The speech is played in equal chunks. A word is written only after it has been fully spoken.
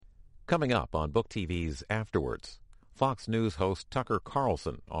Coming up on Book TV's Afterwards, Fox News host Tucker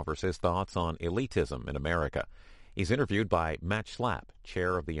Carlson offers his thoughts on elitism in America. He's interviewed by Matt Schlapp,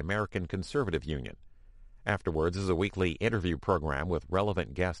 chair of the American Conservative Union. Afterwards is a weekly interview program with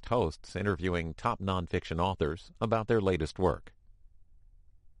relevant guest hosts interviewing top nonfiction authors about their latest work.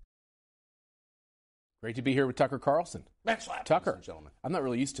 Great to be here with Tucker Carlson. Matt Schlapp, Tucker, ladies and gentlemen. I'm not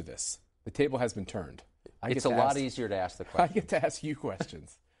really used to this. The table has been turned. It's a lot easier to ask the question. I get to ask you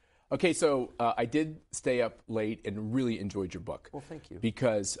questions. Okay, so I did stay up late and really enjoyed your book. Well, thank you.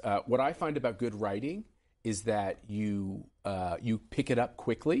 Because what I find about good writing is that you pick it up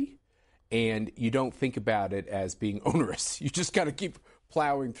quickly and you don't think about it as being onerous. You just kind of keep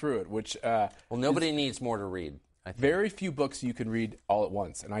plowing through it, which nobody needs more to read. I think. Very few books you can read all at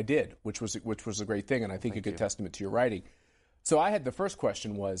once, and I did, which was a great thing, and I think a good testament to your writing. So I had the first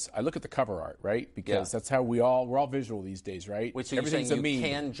question was, I look at the cover art, right? Because that's how we're all visual these days, right? Wait, so you're saying you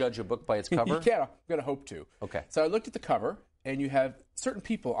can judge a book by its cover? You can. I'm going to hope to. Okay. So I looked at the cover, and you have certain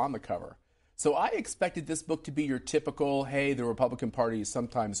people on the cover. So I expected this book to be your typical, hey, the Republican Party is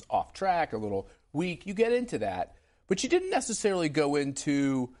sometimes off track, a little weak. You get into that. But you didn't necessarily go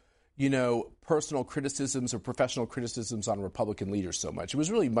into, personal criticisms or professional criticisms on Republican leaders so much. It was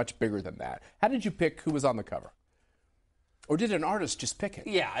really much bigger than that. How did you pick who was on the cover? Or did an artist just pick it?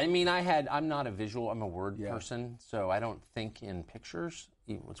 Yeah, I mean, I'm not a visual, I'm a word person, so I don't think in pictures.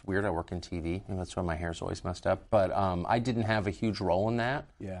 It's weird, I work in TV, and that's why my hair's always messed up. But I didn't have a huge role in that.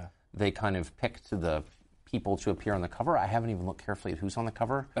 Yeah. They kind of picked the people to appear on the cover. I haven't even looked carefully at who's on the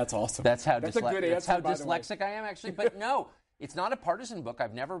cover. That's awesome. That's how dyslexic I am, actually. But no, it's not a partisan book.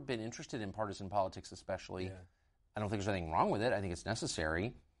 I've never been interested in partisan politics, especially. Yeah. I don't think there's anything wrong with it. I think it's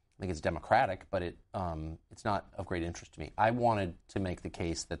necessary. I think it's democratic, but it's not of great interest to me. I wanted to make the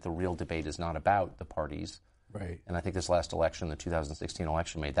case that the real debate is not about the parties. Right. And I think this last election, the 2016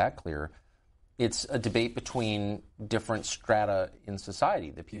 election, made that clear. It's a debate between different strata in society,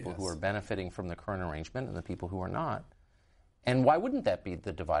 the people who are benefiting from the current arrangement and the people who are not. And why wouldn't that be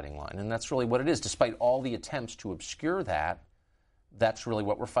the dividing line? And that's really what it is. Despite all the attempts to obscure that, that's really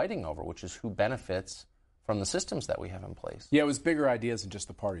what we're fighting over, which is who benefits from the systems that we have in place. Yeah, it was bigger ideas than just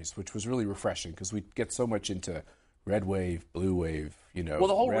the parties, which was really refreshing because we get so much into red wave, blue wave, Well,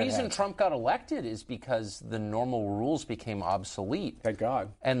 the whole reason Trump got elected is because the normal rules became obsolete. Thank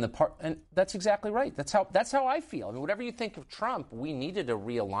God. And and that's exactly right. That's how I feel. I mean, whatever you think of Trump, we needed a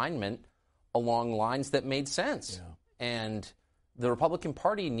realignment along lines that made sense. Yeah. And the Republican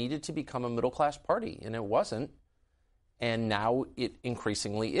Party needed to become a middle-class party, and it wasn't. And now it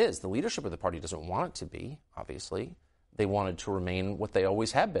increasingly is. The leadership of the party doesn't want it to be, obviously. They wanted to remain what they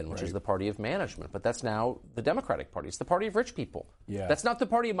always have been, which is the party of management. But that's now the Democratic Party. It's the party of rich people. Yeah. That's not the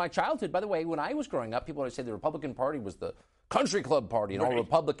party of my childhood. By the way, when I was growing up, people always say the Republican Party was the country club party, and all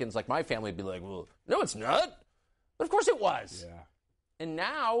Republicans, like my family, would be like, well, no, it's not. But of course it was. Yeah. And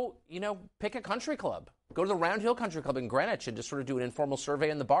now, pick a country club. Go to the Round Hill Country Club in Greenwich and just sort of do an informal survey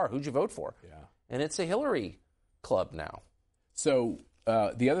in the bar. Who'd you vote for? Yeah. And it's a Hillary club now. So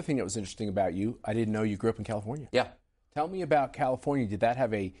the other thing that was interesting about you, I didn't know you grew up in California. Yeah. Tell me about California. Did that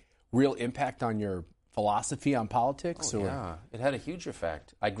have a real impact on your philosophy on politics? Yeah, it had a huge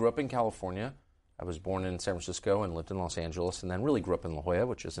effect. I grew up in California. I was born in San Francisco and lived in Los Angeles, and then really grew up in La Jolla,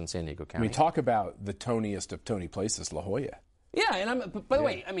 which is in San Diego County. I mean, talk about the toniest of Tony places, La Jolla. Yeah, and by the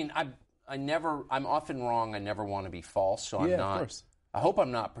way, I mean, I'm often wrong. I never want to be false, so I'm not. Of course. I hope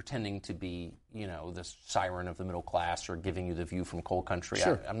I'm not pretending to be, this siren of the middle class or giving you the view from coal country.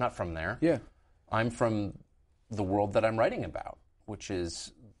 Sure. I'm not from there. Yeah. I'm from the world that I'm writing about, which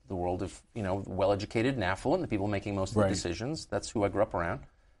is the world of, well-educated and affluent, the people making most of the decisions. That's who I grew up around,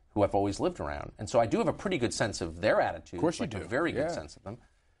 who I've always lived around. And so I do have a pretty good sense of their attitude. Of course you do. A very good sense of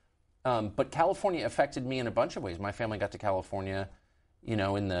them. But California affected me in a bunch of ways. My family got to California, in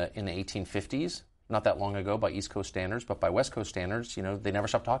the 1850s. Not that long ago by East Coast standards, but by West Coast standards, they never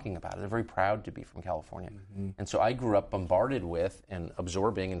stopped talking about it. They're very proud to be from California. Mm-hmm. And so I grew up bombarded with and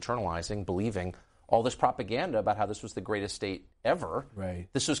absorbing, internalizing, believing all this propaganda about how this was the greatest state ever. Right.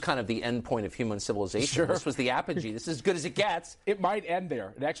 This was kind of the end point of human civilization. Sure. This was the apogee. This is as good as it gets. It might end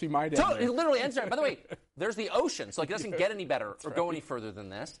there. It actually might end there. It literally ends there. By the way, there's the ocean, so it doesn't get any better or go any further than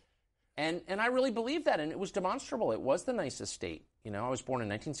this. And I really believed that, and it was demonstrable. It was the nicest state. I was born in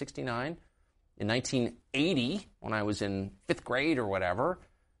 1969. In 1980, when I was in 5th grade or whatever,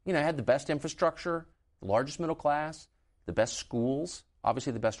 I had the best infrastructure, the largest middle class, the best schools,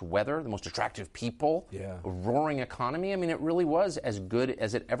 obviously the best weather, the most attractive people, a roaring economy. I mean, it really was as good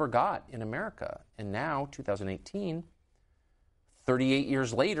as it ever got in America. And now, 2018, 38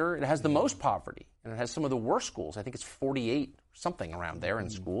 years later, it has the most poverty, and it has some of the worst schools. I think it's 48 something around there in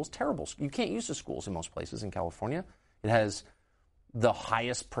schools. Terrible. You can't use the schools in most places in California. It has the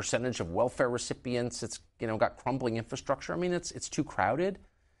highest percentage of welfare recipients. It's got crumbling infrastructure. I mean, it's too crowded.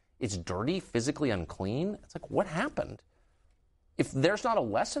 It's dirty, physically unclean. It's like, what happened? If there's not a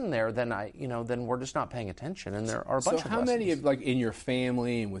lesson there, then then we're just not paying attention. And there are a bunch of lessons. So how many of, in your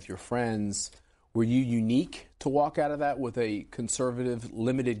family and with your friends, were you unique to walk out of that with a conservative,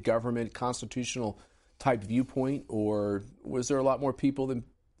 limited government, constitutional type viewpoint, or was there a lot more people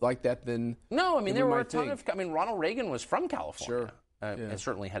like that than? No, I mean there were a ton of. I mean, Ronald Reagan was from California. Sure. And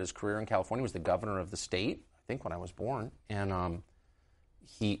certainly had his career in California. He was the governor of the state, I think, when I was born. And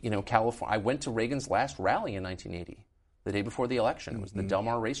California. I went to Reagan's last rally in 1980, the day before the election. It was the Del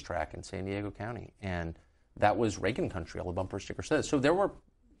Mar racetrack in San Diego County, and that was Reagan country. All the bumper stickers said. So there were.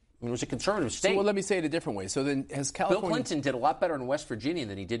 I mean, it was a conservative state. So let me say it a different way. So then has California... Bill Clinton did a lot better in West Virginia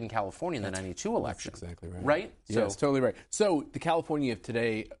than he did in California in the 92 election. That's exactly right. Right? Yeah, that's totally right. So the California of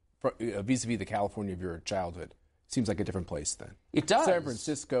today, vis-a-vis the California of your childhood, seems like a different place then. It does. San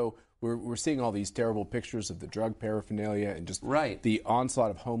Francisco, we're seeing all these terrible pictures of the drug paraphernalia and just the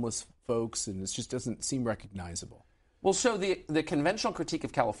onslaught of homeless folks, and it just doesn't seem recognizable. Well, so the conventional critique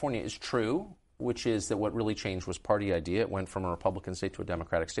of California is true, which is that what really changed was party idea. It went from a Republican state to a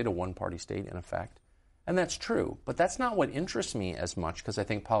Democratic state, a one-party state, in effect. And that's true. But that's not what interests me as much, because I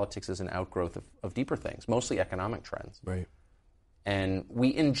think politics is an outgrowth of deeper things, mostly economic trends. Right. And we,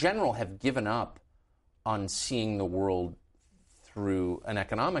 in general, have given up on seeing the world through an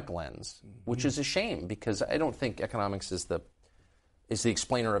economic lens, which is a shame, because I don't think economics is the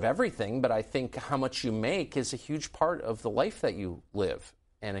explainer of everything, but I think how much you make is a huge part of the life that you live,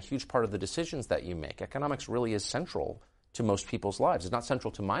 and a huge part of the decisions that you make. Economics really is central to most people's lives. It's not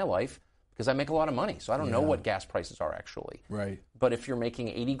central to my life because I make a lot of money, so I don't know what gas prices are actually. Right. But if you're making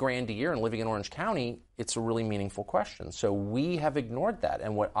 $80,000 a year and living in Orange County, it's a really meaningful question. So we have ignored that.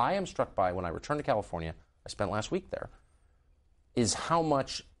 And what I am struck by when I returned to California, I spent last week there, is how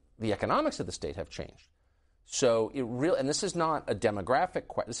much the economics of the state have changed. So it really, and this is not a demographic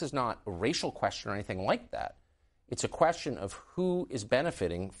question, this is not a racial question or anything like that. It's a question of who is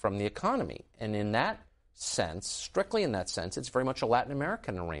benefiting from the economy. And in that sense, strictly in that sense, it's very much a Latin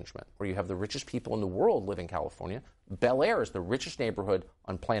American arrangement where you have the richest people in the world live in California. Bel Air is the richest neighborhood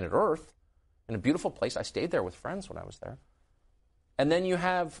on planet Earth, in a beautiful place. I stayed there with friends when I was there. And then you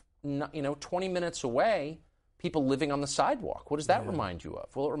have, 20 minutes away, people living on the sidewalk. What does that remind you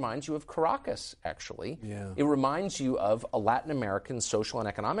of? Well, it reminds you of Caracas, actually. Yeah. It reminds you of a Latin American social and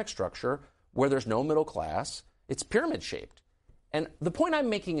economic structure where there's no middle class. It's pyramid-shaped. And the point I'm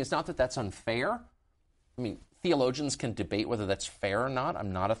making is not that that's unfair. I mean, theologians can debate whether that's fair or not.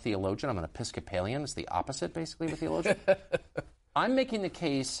 I'm not a theologian. I'm an Episcopalian. It's the opposite, basically, of a theologian. I'm making the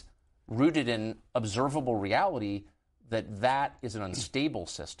case rooted in observable reality that is an unstable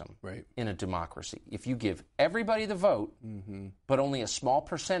system in a democracy. If you give everybody the vote, but only a small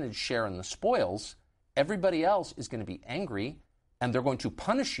percentage share in the spoils, everybody else is going to be angry, and they're going to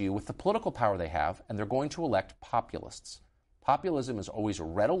punish you with the political power they have, and they're going to elect populists. Populism is always a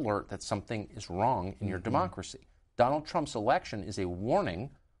red alert that something is wrong in your democracy. Donald Trump's election is a warning,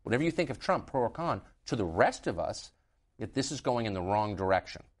 whatever you think of Trump, pro or con, to the rest of us that this is going in the wrong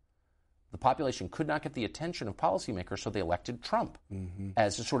direction. The population could not get the attention of policymakers, so they elected Trump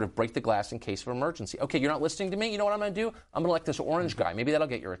as to sort of break the glass in case of emergency. Okay, you're not listening to me? You know what I'm going to do? I'm going to elect this orange guy. Maybe that'll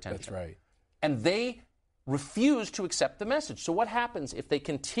get your attention. That's right. And they refuse to accept the message. So what happens if they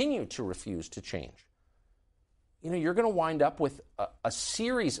continue to refuse to change? You're going to wind up with a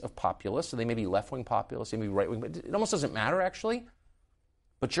series of populists. So they may be left-wing populists, they may be right-wing, but it almost doesn't matter, actually.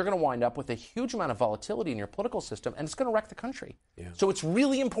 But you're going to wind up with a huge amount of volatility in your political system, and it's going to wreck the country. Yeah. So it's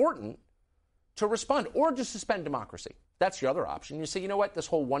really important to respond, or just suspend democracy. That's your other option. You say, you know what, this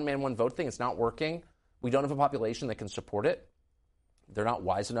whole one-man, one-vote thing, it's not working. We don't have a population that can support it. They're not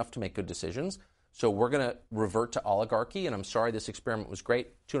wise enough to make good decisions. So we're going to revert to oligarchy, and I'm sorry, this experiment was great.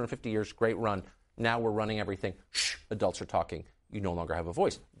 250 years, great run. Now we're running everything. Shh, adults are talking. You no longer have a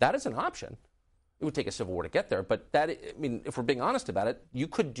voice. That is an option. It would take a civil war to get there, but if we're being honest about it, you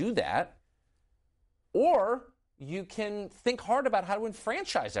could do that, or you can think hard about how to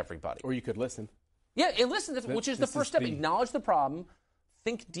enfranchise everybody. Or you could listen. Yeah, listen, which is the first step. Acknowledge the problem.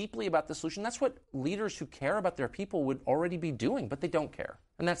 Think deeply about the solution. That's what leaders who care about their people would already be doing, but they don't care.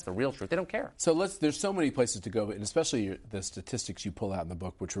 And that's the real truth. They don't care. So there's so many places to go, and especially the statistics you pull out in the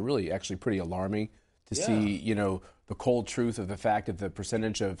book, which are really actually pretty alarming to see, the cold truth of the fact that the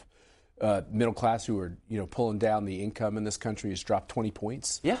percentage of middle class who are, pulling down the income in this country has dropped 20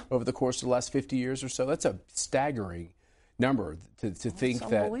 points over the course of the last 50 years or so. That's a staggering number to think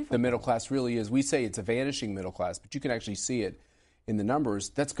that the middle class really is. We say it's a vanishing middle class, but you can actually see it in the numbers.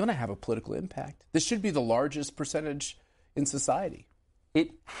 That's going to have a political impact. This should be the largest percentage in society.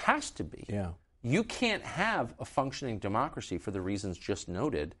 It has to be. Yeah. You can't have a functioning democracy for the reasons just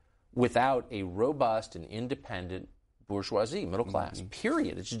noted without a robust and independent bourgeoisie, middle class,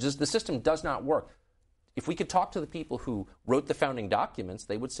 period. It's just the system does not work. If we could talk to the people who wrote the founding documents,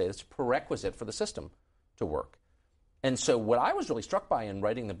 they would say it's a prerequisite for the system to work. And so what I was really struck by in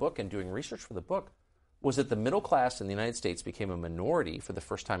writing the book and doing research for the book was that the middle class in the United States became a minority for the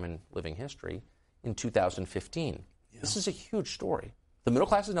first time in living history in 2015. Yeah. This is a huge story. The middle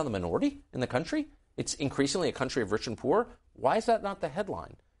class is now the minority in the country. It's increasingly a country of rich and poor. Why is that not the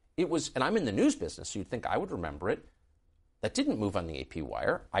headline? It was, and I'm in the news business, so you'd think I would remember it. That didn't move on the AP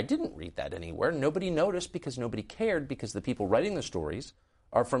wire. I didn't read that anywhere. Nobody noticed because nobody cared, because the people writing the stories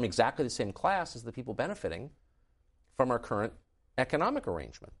are from exactly the same class as the people benefiting from our current economic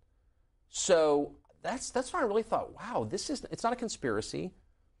arrangement. So that's when I really thought, wow, it's not a conspiracy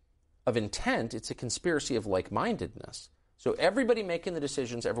of intent, it's a conspiracy of like-mindedness. So everybody making the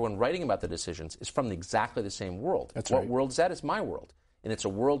decisions, everyone writing about the decisions is from exactly the same world. That's what right. world is that? It's my world. And it's a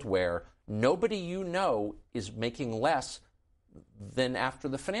world where nobody you know is making less than after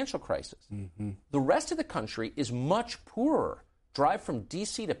the financial crisis. Mm-hmm. The rest of the country is much poorer. Drive from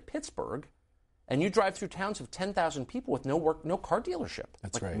D.C. to Pittsburgh, and you drive through towns of 10,000 people with no car dealership.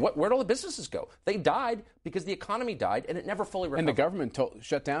 That's right. Where'd all the businesses go? They died because the economy died, and it never fully recovered. And the government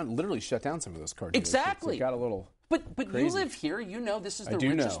literally shut down some of those car dealerships. Exactly. It got a little But crazy. you live here. You know this is the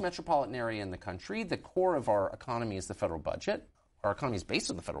richest metropolitan area in the country. The core of our economy is the federal budget. Our economy is based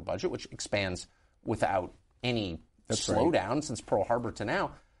on the federal budget, which expands without any slowdown since Pearl Harbor to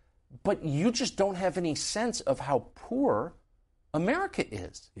now. But you just don't have any sense of how poor America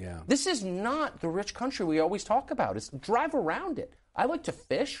is. Yeah. This is not the rich country we always talk about. It's drive around it. I like to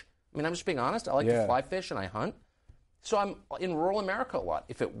fish. I mean, I'm just being honest. I like to fly fish and I hunt. So I'm in rural America a lot.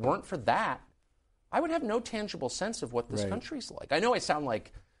 If it weren't for that, I would have no tangible sense of what this country's like. I know I sound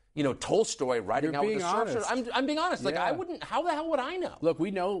like, Tolstoy writing out with the sorcerer. I'm being honest. Like, I wouldn't, how the hell would I know? Look, we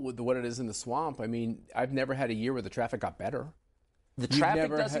know what it is in the swamp. I mean, I've never had a year where the traffic got better. The traffic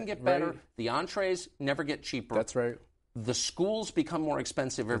doesn't get better. Right? The entrees never get cheaper. That's right. The schools become more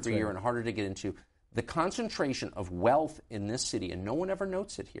expensive every year and harder to get into. The concentration of wealth in this city, and no one ever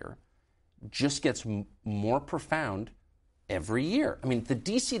notes it here, just gets more profound every year. I mean, the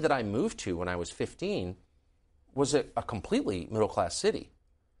D.C. that I moved to when I was 15 was a completely middle-class city.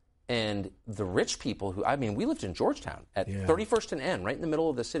 And the rich people we lived in Georgetown at 31st and N, right in the middle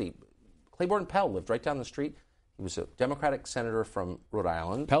of the city. Claiborne Pell lived right down the street. He was a Democratic senator from Rhode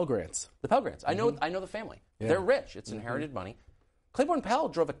Island. Pell Grants. The Pell Grants. I know the family. Yeah. They're rich. It's inherited money. Claiborne Pell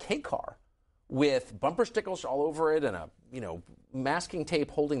drove a K car with bumper stickers all over it and a masking tape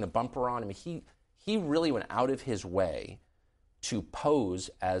holding the bumper on. I mean, he really went out of his way to pose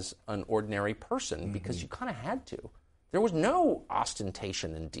as an ordinary person because you kind of had to. There was no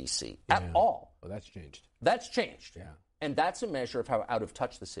ostentation in D.C. at all. Well, that's changed. That's changed. Yeah. And that's a measure of how out of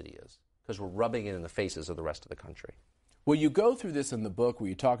touch the city is, because we're rubbing it in the faces of the rest of the country. Well, you go through this in the book where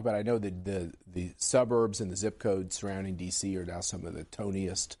you talk about, I know that the suburbs and the zip codes surrounding D.C. are now some of the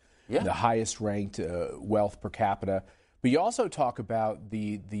toniest, the highest ranked wealth per capita. But you also talk about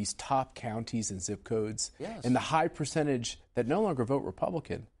these top counties and zip codes and the high percentage that no longer vote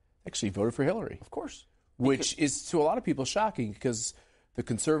Republican actually voted for Hillary. Of course. Which is to a lot of people shocking because the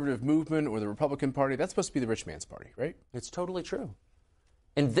conservative movement or the Republican Party, that's supposed to be the rich man's party, right? It's totally true.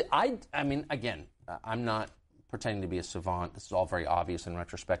 And I mean, again, I'm not pretending to be a savant. This is all very obvious in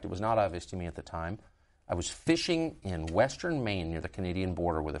retrospect. It was not obvious to me at the time. I was fishing in western Maine near the Canadian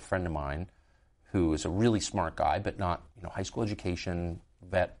border with a friend of mine who is a really smart guy, but not, high school education,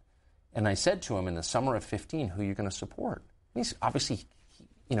 vet. And I said to him in the summer of 15, who are you going to support? And he's obviously,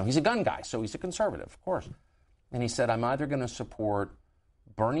 he's a gun guy, so he's a conservative, of course. And he said, I'm either going to support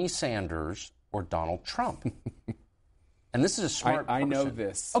Bernie Sanders or Donald Trump. And this is a smart person. I know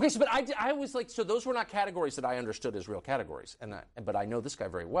this. Okay, but I was like, so those were not categories that I understood as real categories. But I know this guy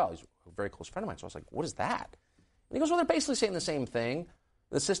very well. He's a very close friend of mine. So I was like, what is that? And he goes, well, they're basically saying the same thing.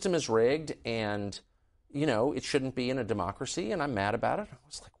 The system is rigged and, it shouldn't be in a democracy. And I'm mad about it. I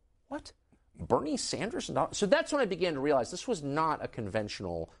was like, what? Bernie Sanders? So that's when I began to realize this was not a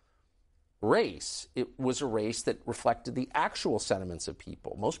conventional race. It was a race that reflected the actual sentiments of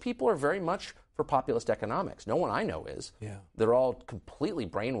people. Most people are very much for populist economics. No one I know is. Yeah. They're all completely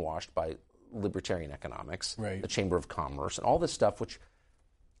brainwashed by libertarian economics, the Chamber of Commerce, and all this stuff, which,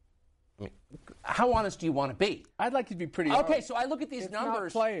 how honest do you want to be? I'd like you to be pretty honest. honest. So I look at these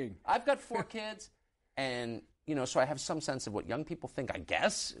numbers. Not playing. I've got 4 kids, and, so I have some sense of what young people think, I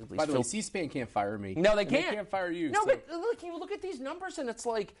guess. At least By the way, C-SPAN can't fire me. No, they can't. They can't fire you. No, so. but look, you look at these numbers, and it's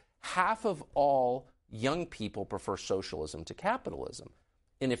like half of all young people prefer socialism to capitalism.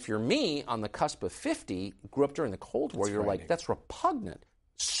 And if you're me, on the cusp of 50, grew up during the Cold War, you're like, that's repugnant.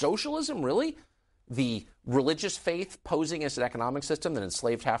 Socialism, really? The religious faith posing as an economic system that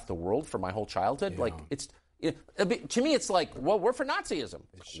enslaved half the world for my whole childhood? Yeah. Like, to me, it's like, well, we're for Nazism.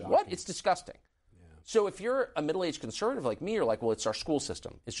 What? It's disgusting. Yeah. So if you're a middle-aged conservative like me, you're like, well, it's our school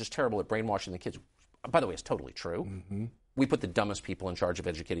system. It's just terrible at brainwashing the kids. By the way, it's totally true. Mm-hmm. We put the dumbest people in charge of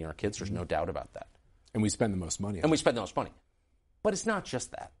educating our kids. There's no doubt about that. And we spend the most money. We spend the most money. But it's not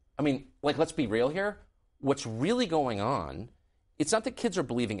just that. I mean, like, let's be real here. What's really going on, it's not that kids are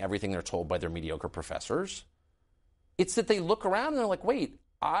believing everything they're told by their mediocre professors. It's that they look around and they're like, wait,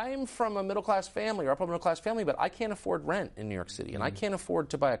 I'm from a middle-class family or upper middle-class family, but I can't afford rent in New York City, and I can't afford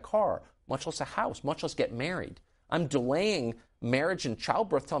to buy a car, much less a house, much less get married. I'm delaying marriage and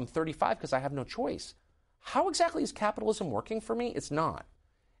childbirth till I'm 35 because I have no choice. How exactly is capitalism working for me? It's not.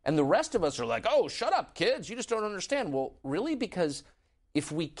 And the rest of us are like, oh, shut up, kids. You just don't understand. Well, really, because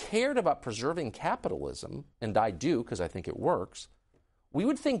if we cared about preserving capitalism, and I do because I think it works, we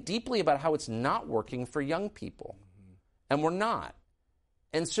would think deeply about how it's not working for young people. Mm-hmm. And we're not.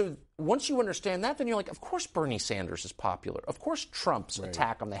 And so once you understand that, then you're like, of course Bernie Sanders is popular. Of course Trump's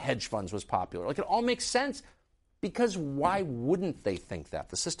attack on the hedge funds was popular. Like, it all makes sense because why wouldn't they think that?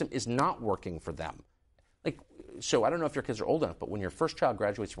 The system is not working for them. Like, so I don't know if your kids are old enough, but when your first child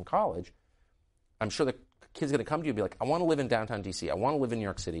graduates from college, I'm sure the kid's going to come to you and be like, I want to live in downtown D.C. I want to live in New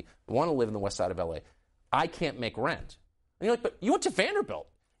York City. I want to live in the west side of L.A. I can't make rent. And you're like, but you went to Vanderbilt.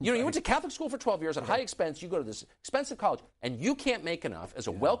 You went to Catholic school for 12 years at high expense. You go to this expensive college, and you can't make enough as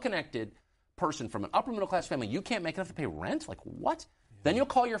a well-connected person from an upper middle-class family. You can't make enough to pay rent? Like, what? Yeah. Then you'll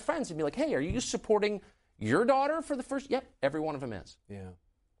call your friends and be like, hey, are you supporting your daughter for the first? Yep, every one of them is. Yeah.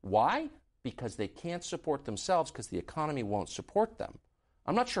 Why? Because they can't support themselves because the economy won't support them.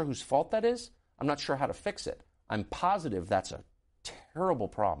 I'm not sure whose fault that is. I'm not sure how to fix it. I'm positive that's a terrible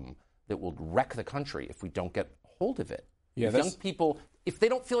problem that will wreck the country if we don't get hold of it. Yeah, if young people, if they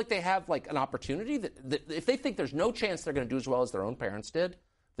don't feel like they have like an opportunity, that if they think there's no chance they're going to do as well as their own parents did,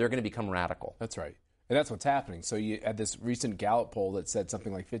 they're going to become radical. That's right. And that's what's happening. So you had this recent Gallup poll that said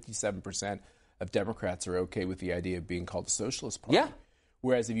something like 57% of Democrats are okay with the idea of being called a socialist party. Yeah.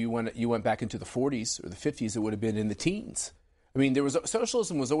 Whereas if you went back into the 40s or the 50s, it would have been in the teens. I mean,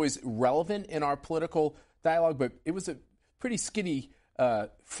 socialism was always relevant in our political dialogue, but it was a pretty skinny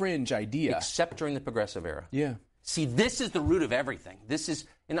fringe idea. Except during the Progressive era. Yeah. See, this is the root of everything.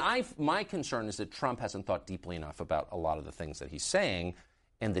 My concern is that Trump hasn't thought deeply enough about a lot of the things that he's saying,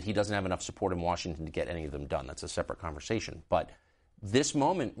 and that he doesn't have enough support in Washington to get any of them done. That's a separate conversation. But this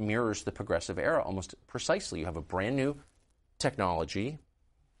moment mirrors the Progressive era almost precisely. You have a brand new technology,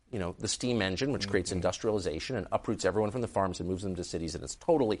 the steam engine, which creates industrialization and uproots everyone from the farms and moves them to cities, and it's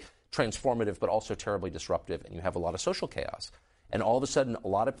totally transformative but also terribly disruptive, and you have a lot of social chaos. And all of a sudden, a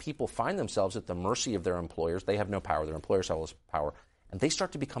lot of people find themselves at the mercy of their employers. They have no power. Their employers have all this power. And they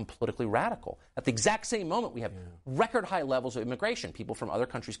start to become politically radical. At the exact same moment, we have record high levels of immigration, people from other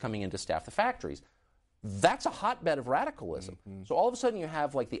countries coming in to staff the factories. That's a hotbed of radicalism. Mm-hmm. So all of a sudden, you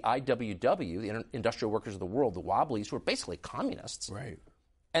have like the IWW, the Industrial Workers of the World, the Wobblies, who are basically communists. Right.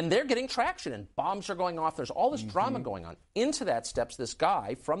 And they're getting traction, and bombs are going off. There's all this drama going on. Into that steps this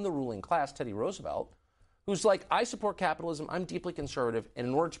guy from the ruling class, Teddy Roosevelt, who's like, I support capitalism, I'm deeply conservative, and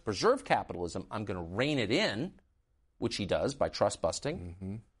in order to preserve capitalism, I'm going to rein it in, which he does by trust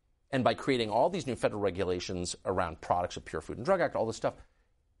busting, and by creating all these new federal regulations around products of Pure Food and Drug Act, all this stuff.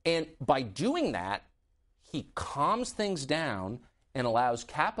 And by doing that, he calms things down and allows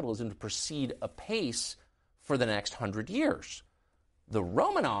capitalism to proceed apace for the next 100 years. The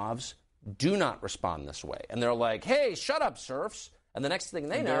Romanovs do not respond this way. And they're like, hey, shut up, serfs. And the next thing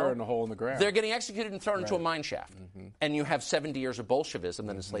they know, they're in a hole in the ground. They're getting executed and thrown into a mine shaft. And you have 70 years of Bolshevism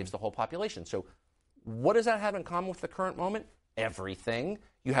that enslaves the whole population. So what does that have in common with the current moment? Everything.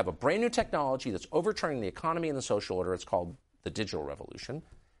 You have a brand new technology that's overturning the economy and the social order. It's called the digital revolution.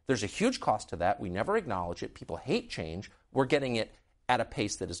 There's a huge cost to that. We never acknowledge it. People hate change. We're getting it at a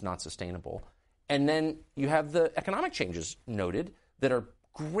pace that is not sustainable. And then you have the economic changes noted that are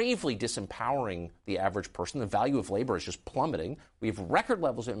gravely disempowering the average person. The value of labor is just plummeting. We have record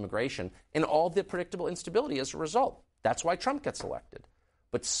levels of immigration and all the predictable instability as a result. That's why Trump gets elected.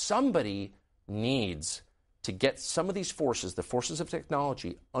 But somebody needs to get some of these forces, the forces of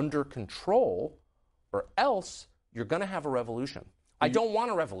technology, under control, or else you're going to have a revolution. I don't want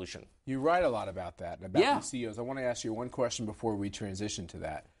a revolution. You write a lot about that, about these CEOs. I want to ask you one question before we transition to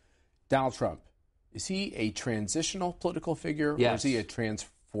that. Donald Trump, Is he a transitional political figure, Yes. or is he a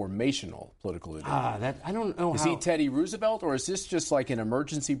transformational political leader? I don't know Is he Teddy Roosevelt, or is this just like an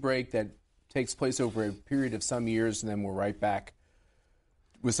emergency break that takes place over a period of some years, and then we're right back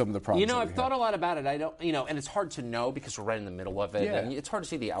with some of the problems? I've thought a lot about it. I don't, and it's hard to know because we're right in the middle of it. Yeah. And it's hard to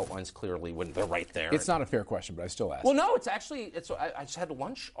see the outlines clearly when they're right there. It's not a fair question, but I still ask. Well, no, it's actually. I just had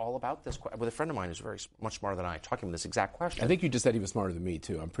lunch all about this with a friend of mine who's very much smarter than I, talking about this exact question. I think you just said he was smarter than me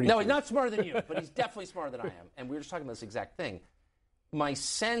too. I'm pretty. No, sure. he's not smarter than you, but he's definitely smarter than I am. And we were just talking about this exact thing. My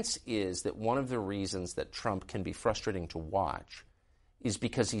sense is that one of the reasons that Trump can be frustrating to watch is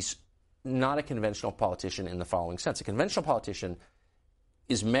because he's not a conventional politician in the following sense. A conventional politician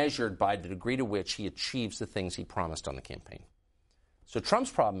is measured by the degree to which he achieves the things he promised on the campaign. So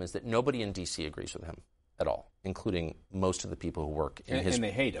Trump's problem is that nobody in D.C. agrees with him at all, including most of the people who work in his... And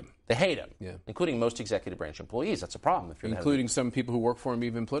they hate him. They hate him, Yeah. including most executive branch employees. That's a problem. If you're Including some people who work for him,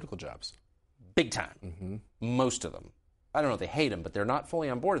 even political jobs. big time. Most of them. I don't know if they hate him, but they're not fully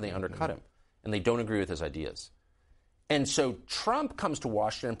on board and they undercut him. And they don't agree with his ideas. And so Trump comes to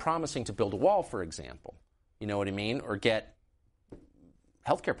Washington promising to build a wall, for example. You know what I mean? Or get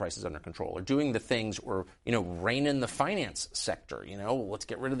healthcare prices under control, or doing the things, or, rein in the finance sector. Let's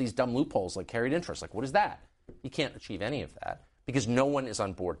get rid of these dumb loopholes like carried interest. Like, what is that? He can't achieve any of that because no one is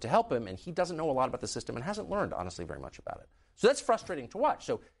on board to help him, and he doesn't know a lot about the system and hasn't learned, honestly, very much about it. So that's frustrating to watch.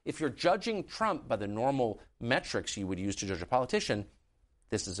 So if you're judging Trump by the normal metrics you would use to judge a politician,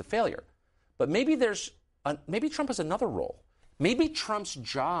 this is a failure. But maybe maybe Trump has another role. Maybe Trump's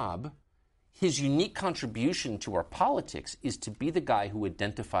job, his unique contribution to our politics, is to be the guy who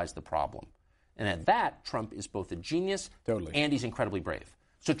identifies the problem. And at that, Trump is both a genius and he's incredibly brave.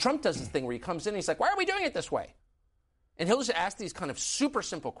 So Trump does this thing where he comes in and he's like, why are we doing it this way? And he'll just ask these kind of super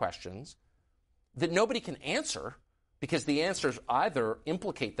simple questions that nobody can answer because the answers either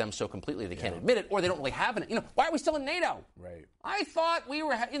implicate them so completely they can't admit it, or they don't really have it. Why are we still in NATO? Right. I thought we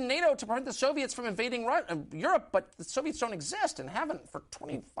were in NATO to prevent the Soviets from invading Europe, but the Soviets don't exist and haven't for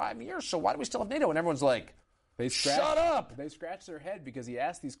 25 years, so why do we still have NATO? And everyone's like, shut up! They scratch their head because he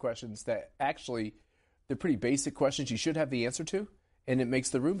asked these questions that actually, they're pretty basic questions you should have the answer to, and it makes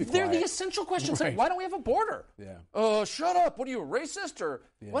the room be quiet. They're the essential questions. Like, why don't we have a border? Yeah. Shut up. What are you, a racist? Or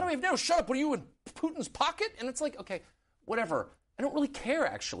why don't we have NATO? Shut up. What are you, in Putin's pocket? And it's like, okay, whatever. I don't really care,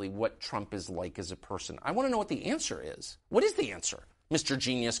 actually, what Trump is like as a person. I want to know what the answer is. What is the answer? Mr.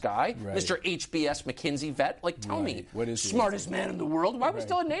 Genius Guy, Mr. HBS McKinsey vet, tell me, what is smartest man in the world, why are we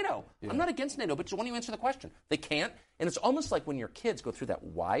still in NATO? I'm not against NATO, but why don't you answer the question? They can't, and it's almost like when your kids go through that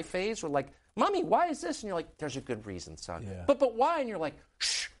why phase, or like, Mommy, why is this? And you're like, there's a good reason, son. Yeah. But why? And you're like,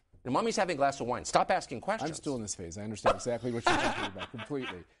 shh, and Mommy's having a glass of wine. Stop asking questions. I'm still in this phase. I understand exactly what you're talking about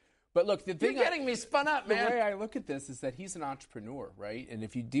completely. But look, the thing You're getting me spun up, man. The way I look at this is that he's an entrepreneur, right? And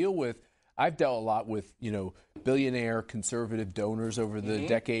if you deal with, I've dealt a lot with, billionaire conservative donors over the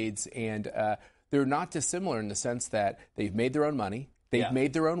decades, and they're not dissimilar in the sense that they've made their own money, they've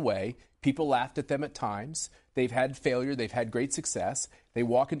made their own way, people laughed at them at times, they've had failure, they've had great success, they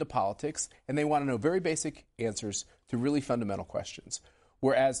walk into politics, and they want to know very basic answers to really fundamental questions.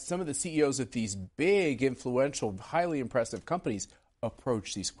 Whereas some of the CEOs of these big, influential, highly impressive companies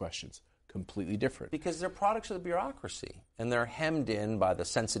approach these questions completely different. Because they're products of the bureaucracy, and they're hemmed in by the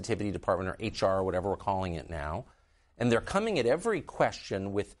sensitivity department, or HR, or whatever we're calling it now, and they're coming at every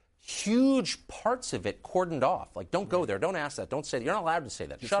question with huge parts of it cordoned off. Like, don't go there, don't ask that, don't say that. You're not allowed to say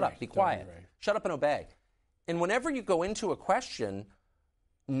that. Shut up, be quiet. Shut up and obey. And whenever you go into a question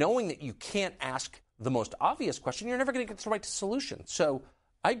knowing that you can't ask the most obvious question, you're never going to get to the right solution. So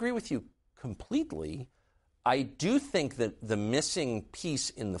I agree with you completely. I do think that the missing piece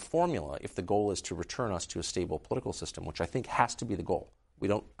in the formula, if the goal is to return us to a stable political system, which I think has to be the goal, I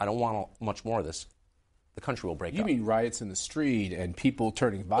don't want much more of this, the country will break up. You mean riots in the street and people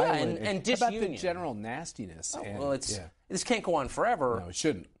turning violent? And how about disunion. the general nastiness? This can't go on forever. No, it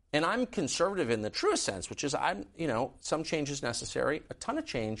shouldn't. And I'm conservative in the truest sense, which is some change is necessary. A ton of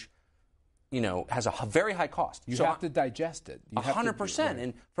change, has a very high cost. You have to digest it. 100%.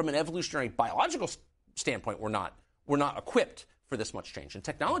 And from an evolutionary biological standpoint, we're not equipped for this much change. And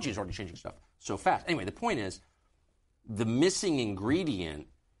technology is already changing stuff so fast. Anyway, the point is, the missing ingredient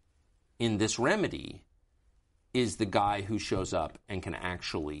in this remedy is the guy who shows up and can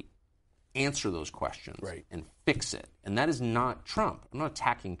actually answer those questions and fix it. And that is not Trump. I'm not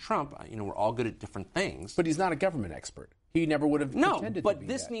attacking Trump. We're all good at different things. But he's not a government expert. He never would have pretended to be but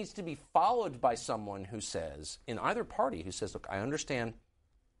this needs to be followed by someone who says, in either party, who says, look, I understand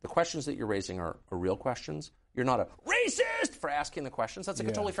the questions that you're raising are real questions. You're not a racist for asking the questions. That's a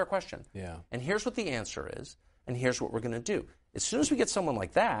totally fair question. Yeah. And here's what the answer is, and here's what we're going to do. As soon as we get someone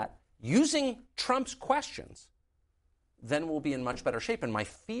like that, using Trump's questions, then we'll be in much better shape. And my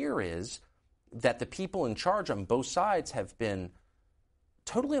fear is that the people in charge on both sides have been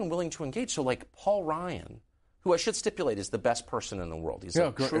totally unwilling to engage. So like Paul Ryan, who I should stipulate is the best person in the world. He's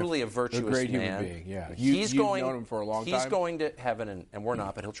truly a virtuous great man. Human being, yeah. You've known him for a long time. He's going to heaven, and we're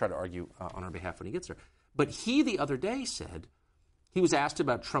not, but he'll try to argue on our behalf when he gets there. But he, the other day, said he was asked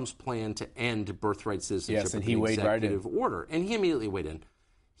about Trump's plan to end birthright citizenship yes, and with he an weighed executive right in. order. And he immediately weighed in.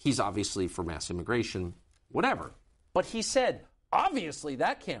 He's obviously for mass immigration, whatever. But he said, obviously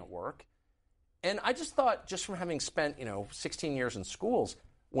that can't work. And I just thought, just from having spent, 16 years in schools,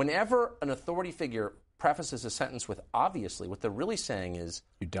 whenever an authority figure prefaces a sentence with obviously, what they're really saying is,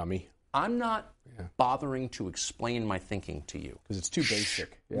 you dummy. I'm not bothering to explain my thinking to you. Because it's too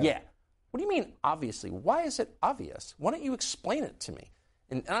basic. Yeah. What do you mean, obviously? Why is it obvious? Why don't you explain it to me?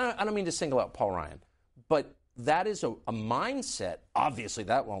 And I don't mean to single out Paul Ryan, but that is a mindset. Obviously,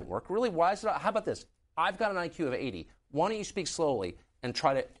 that won't work. Really, why is it? How about this? I've got an IQ of 80. Why don't you speak slowly and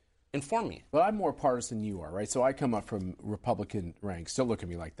try to inform me? Well, I'm more partisan than you are, right? So I come up from Republican ranks. Don't look at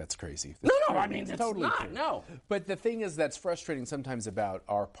me like that's crazy. That's no, I mean, it's totally not, true. No. But the thing is that's frustrating sometimes about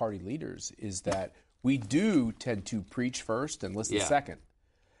our party leaders is that we do tend to preach first and listen second.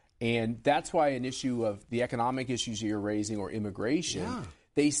 And that's why an issue of the economic issues you're raising or immigration,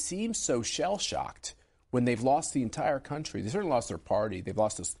 they seem so shell-shocked when they've lost the entire country. They certainly lost their party. They've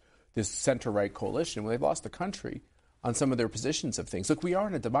lost this center-right coalition. When they've lost the country on some of their positions of things. Look, we are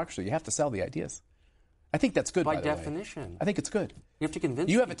in a democracy. You have to sell the ideas. I think that's good, by the definition. way. I think it's good. You have to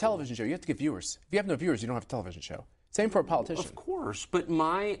convince You have people. a television show. You have to get viewers. If you have no viewers, you don't have a television show. Same for a politician. Of course. But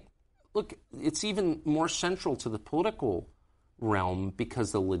look, it's even more central to the political realm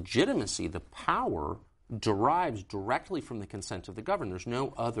because the legitimacy, the power, derives directly from the consent of the governed. There's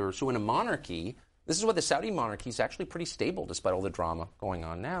no other. So in a monarchy, this is why the Saudi monarchy is actually pretty stable despite all the drama going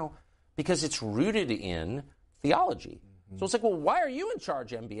on now, because it's rooted in theology. Mm-hmm. So it's like, well, why are you in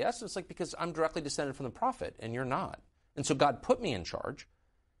charge, MBS? It's like, because I'm directly descended from the prophet, and you're not. And so God put me in charge.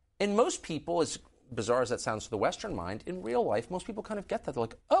 And most people, as bizarre as that sounds to the Western mind, in real life, most people kind of get that. They're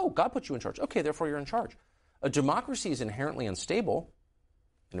like, oh, God put you in charge. Okay, therefore you're in charge. A democracy is inherently unstable.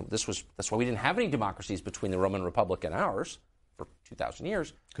 And that's why we didn't have any democracies between the Roman Republic and ours for 2,000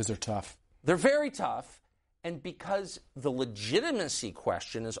 years. Because they're tough. They're very tough. And because the legitimacy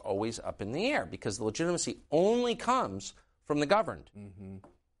question is always up in the air, because the legitimacy only comes from the governed. Mm-hmm.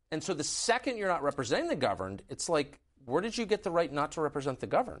 And so the second you're not representing the governed, it's like, where did you get the right not to represent the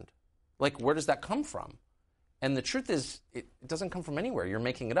governed? Like, where does that come from? And the truth is, it doesn't come from anywhere. You're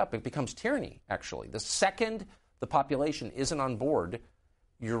making it up. It becomes tyranny, actually. The second the population isn't on board,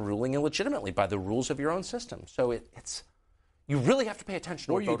 you're ruling illegitimately by the rules of your own system. So it's you really have to pay attention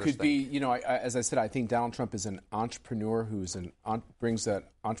to what voters think. Or you could be, as I said, I think Donald Trump is an entrepreneur brings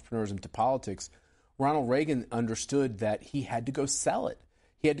that entrepreneurism to politics. Ronald Reagan understood that he had to go sell it.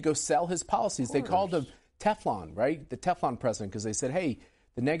 He had to go sell his policies. They called him Teflon, right? The Teflon president, because they said, hey,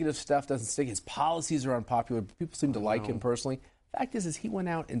 the negative stuff doesn't stick. His policies are unpopular. People seem to like him personally. Fact is he went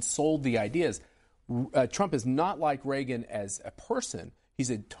out and sold the ideas. Trump is not like Reagan as a person. He's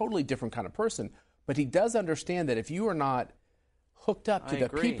a totally different kind of person. But he does understand that if you are not hooked up to the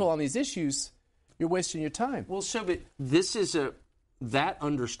people on these issues, you're wasting your time. Well, but that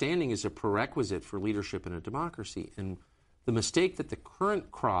understanding is a prerequisite for leadership in a democracy. And the mistake that the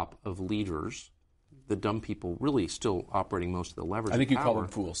current crop of leaders, the dumb people, really still operating most of the leverage. I think you power. call them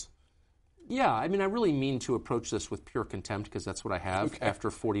fools. Yeah, I mean, I really mean to approach this with pure contempt because that's what I have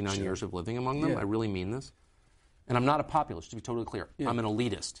after 49 years of living among them. Yeah. I really mean this. And I'm not a populist, to be totally clear. Yeah. I'm an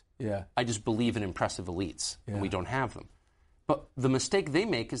elitist. Yeah. I just believe in impressive elites, and we don't have them. But the mistake they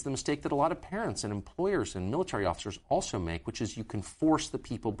make is the mistake that a lot of parents and employers and military officers also make, which is you can force the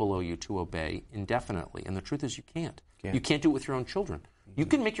people below you to obey indefinitely. And the truth is you can't. Yeah. You can't do it with your own children. Mm-hmm. You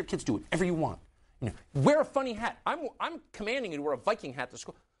can make your kids do whatever you want. Wear a funny hat. I'm commanding you to wear a Viking hat to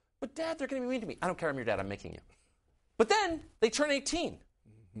school. But, Dad, they're going to be mean to me. I don't care. I'm your dad. I'm making you. But then they turn 18.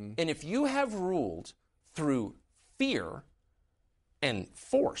 Mm-hmm. And if you have ruled through fear and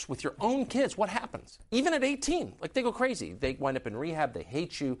force with your own kids, what happens? Even at 18, they go crazy. They wind up in rehab. They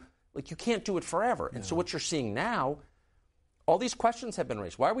hate you. You can't do it forever. And so what you're seeing now, all these questions have been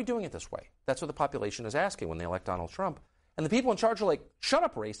raised. Why are we doing it this way? That's what the population is asking when they elect Donald Trump. And the people in charge are like, shut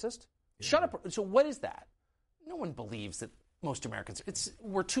up, racist. Shut up. So what is that? No one believes that most Americans,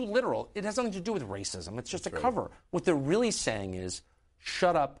 we're too literal. It has nothing to do with racism. It's just a cover. What they're really saying is,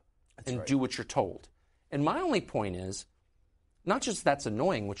 shut up and do what you're told. And my only point is, not just that's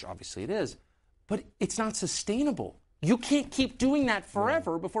annoying, which obviously it is, but it's not sustainable. You can't keep doing that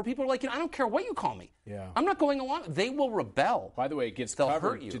forever before people are like, I don't care what you call me. Yeah. I'm not going along. They will rebel. By the way, it gets They'll covered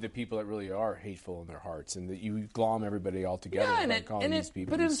hurt you. to the people that really are hateful in their hearts, and that you glom everybody all together Yeah, by calling these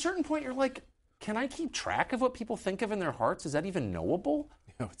people. but at a certain point, you're like, can I keep track of what people think of in their hearts? Is that even knowable?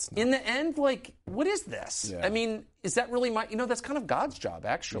 No, it's not. In the end, like, what is this? Yeah. I mean, is that really that's kind of God's job,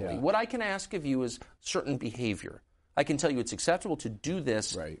 actually. Yeah. What I can ask of you is certain behavior. I can tell you it's acceptable to do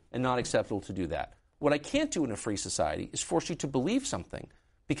this and not acceptable to do that. What I can't do in a free society is force you to believe something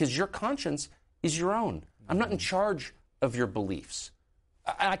because your conscience is your own. I'm not in charge of your beliefs.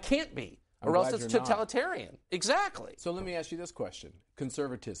 I can't be, or else it's totalitarian. Exactly. So let me ask you this question.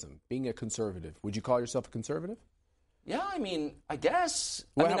 Conservatism, being a conservative, would you call yourself a conservative? Yeah, I mean, I guess.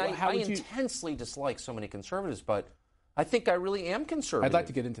 Well, I intensely dislike so many conservatives, but I think I really am conservative. I'd like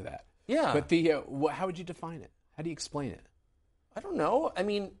to get into that. Yeah. But how would you define it? How do you explain it? I don't know. I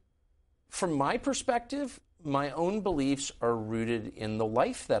mean, from my perspective, my own beliefs are rooted in the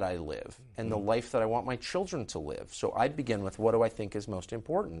life that I live and the life that I want my children to live. So I begin with, what do I think is most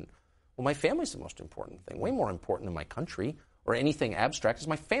important? Well, my family's the most important thing. Way more important than my country or anything abstract is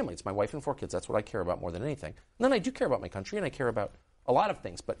my family. It's my wife and 4 kids. That's what I care about more than anything. And then I do care about my country and I care about a lot of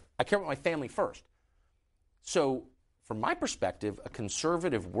things, but I care about my family first. So from my perspective, a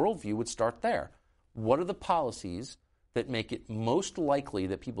conservative worldview would start there. What are the policies that make it most likely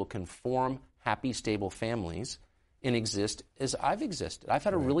that people can form happy, stable families and exist as I've existed? I've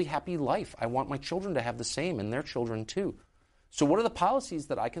had a really happy life. I want my children to have the same and their children too. So what are the policies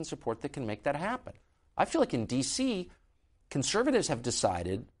that I can support that can make that happen? I feel like in D.C., conservatives have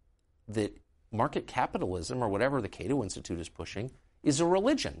decided that market capitalism, or whatever the Cato Institute is pushing, is a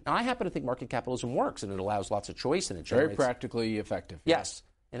religion. Now, I happen to think market capitalism works, and it allows lots of choice, and it generates... Very practically effective. Yes,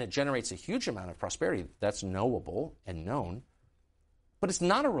 and it generates a huge amount of prosperity. That's knowable and known. But it's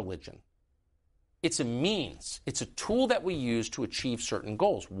not a religion. It's a means. It's a tool that we use to achieve certain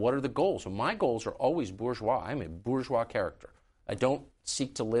goals. What are the goals? Well, my goals are always bourgeois. I'm a bourgeois character. I don't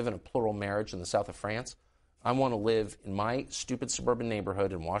seek to live in a plural marriage in the south of France. I want to live in my stupid suburban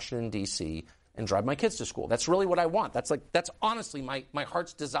neighborhood in Washington, D.C., and drive my kids to school. That's really what I want. That's honestly my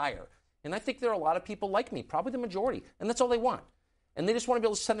heart's desire. And I think there are a lot of people like me, probably the majority, and that's all they want. And they just want to be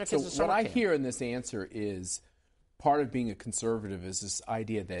able to send their kids to summer camp. What I hear in this answer is part of being a conservative is this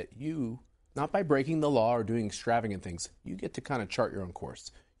idea that you, not by breaking the law or doing extravagant things, you get to kind of chart your own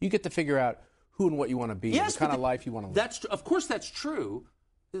course. You get to figure out who and what you want to be, yes, the kind of life you want to live. Of course, that's true.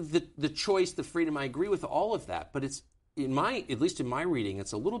 The choice, the freedom, I agree with all of that. But it's at least in my reading,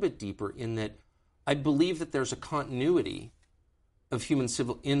 it's a little bit deeper in that I believe that there's a continuity of human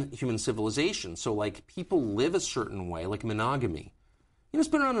civilization. So, like, people live a certain way, like monogamy. It's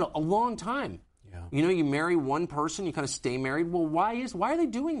been around a long time. Yeah. You marry one person, you kind of stay married. Well, why are they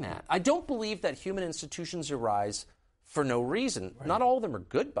doing that? I don't believe that human institutions arise for no reason. Right. Not all of them are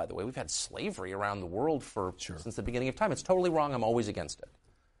good, by the way. We've had slavery around the world since the beginning of time. It's totally wrong. I'm always against it.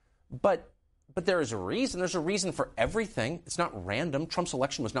 But there is a reason. There's a reason for everything. It's not random. Trump's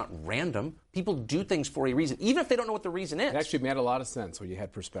election was not random. People do things for a reason, even if they don't know what the reason is. It actually made a lot of sense when you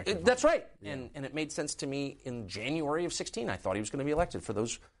had perspective. That's right. Yeah. And it made sense to me in January of 2016. I thought he was going to be elected for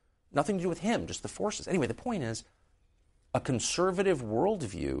those, nothing to do with him, just the forces. Anyway, the point is, a conservative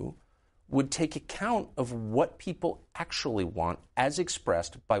worldview would take account of what people actually want as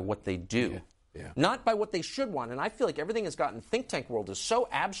expressed by what they do. Yeah. Not by what they should want. And I feel like everything has gotten, think tank world is so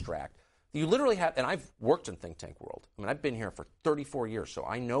abstract. You literally have, and I've worked in think tank world. I mean, I've been here for 34 years, so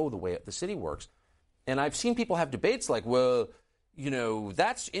I know the way the city works. And I've seen people have debates like, well,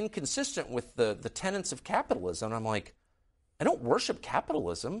 that's inconsistent with the tenets of capitalism. And I'm like, I don't worship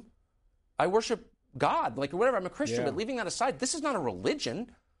capitalism. I worship God, like whatever. I'm a Christian, but leaving that aside, this is not a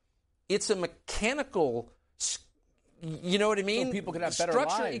religion. It's a mechanical, you know what I mean? So people can have better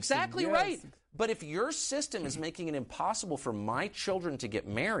structure. lives. Exactly right. But if your system is making it impossible for my children to get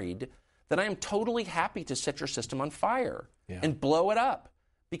married, then I am totally happy to set your system on fire and blow it up.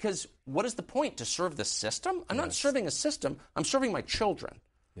 Because what is the point? To serve the system? I'm not serving a system. I'm serving my children.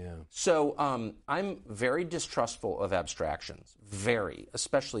 Yeah. So I'm very distrustful of abstractions. Very.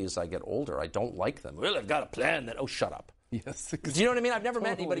 Especially as I get older. I don't like them. Well, I've got a plan that, shut up. Yes. Do you know what I mean? I've never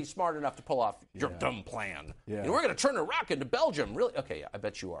met anybody smart enough to pull off your dumb plan. Yeah. We're going to turn Iraq into Belgium. Really? Okay, yeah, I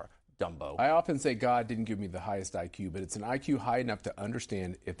bet you are. Dumbo. I often say God didn't give me the highest IQ, but it's an IQ high enough to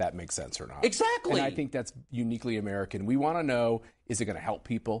understand if that makes sense or not. Exactly. And I think that's uniquely American. We want to know, is it going to help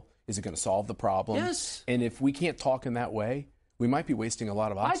people? Is it going to solve the problem? Yes. And if we can't talk in that way, we might be wasting a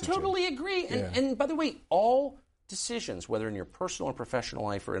lot of oxygen. I totally agree. And by the way, all decisions, whether in your personal or professional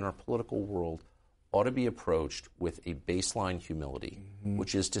life or in our political world, ought to be approached with a baseline humility,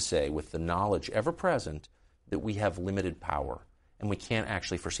 which is to say, with the knowledge ever present, that we have limited power and we can't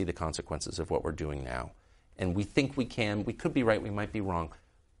actually foresee the consequences of what we're doing now. And we think we can. We could be right. We might be wrong.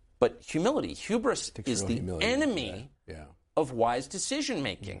 But hubris is the enemy of wise decision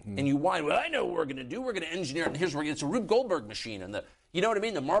making. And you whine, well, I know what we're going to do. We're going to engineer it. And here's where it's a Rube Goldberg machine. And you know what I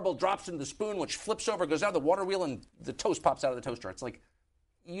mean? The marble drops into the spoon, which flips over, goes out of the water wheel, and the toast pops out of the toaster. It's like,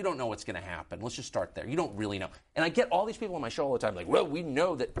 you don't know what's going to happen. Let's just start there. You don't really know. And I get all these people on my show all the time like, well, we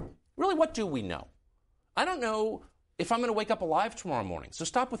know that. Really, what do we know? I don't know if I'm going to wake up alive tomorrow morning. So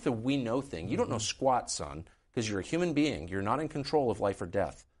stop with the we know thing. You don't know squat, son, because you're a human being. You're not in control of life or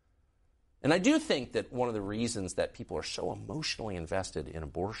death. And I do think that one of the reasons that people are so emotionally invested in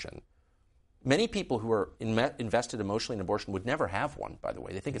abortion, many people who are invested emotionally in abortion would never have one, by the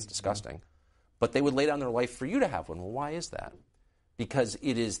way. They think it's disgusting. But they would lay down their life for you to have one. Well, why is that? Because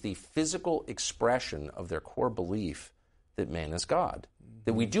it is the physical expression of their core belief that man is God,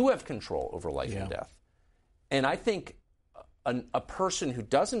 that we do have control over life and death. And I think a person who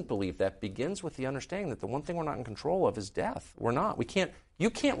doesn't believe that begins with the understanding that the one thing we're not in control of is death. We're not. You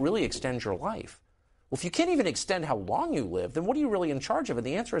can't really extend your life. Well, if you can't even extend how long you live, then what are you really in charge of? And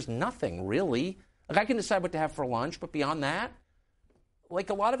the answer is nothing, really. Like, I can decide what to have for lunch, but beyond that, like,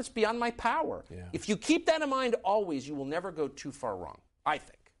 a lot of it's beyond my power. Yeah. If you keep that in mind always, you will never go too far wrong, I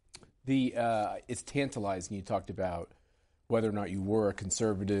think. It's tantalizing. You talked about whether or not you were a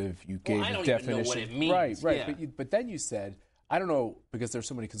conservative. You gave a definition. Even know what it means. Right. Yeah. But then you said, I don't know, because there's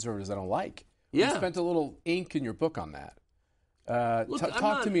so many conservatives I don't like. Yeah. You spent a little ink in your book on that.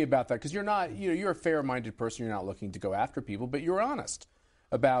 Talk to me about that, because you're a fair-minded person. You're not looking to go after people, but you're honest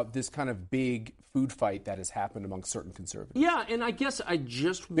about this kind of big food fight that has happened among certain conservatives. Yeah, and I guess I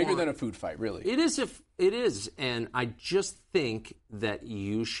just bigger than a food fight, really. It is, and I just think that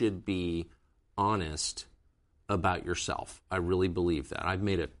you should be honest about yourself. I really believe that. I've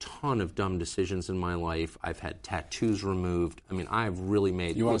made a ton of dumb decisions in my life. I've had tattoos removed. I mean, I've really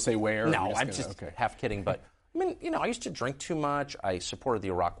made... You want to say where? No, I'm just half kidding, but... I mean, I used to drink too much. I supported the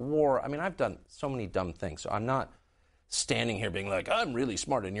Iraq War. I mean, I've done so many dumb things. So I'm not standing here being like, I'm really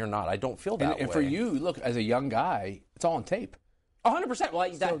smart and you're not. I don't feel that way. And for you, look, as a young guy, it's all on tape. 100%.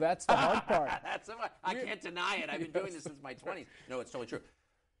 Well, so that's the hard part. I can't deny it. I've been doing this since my 20s. No, it's totally true.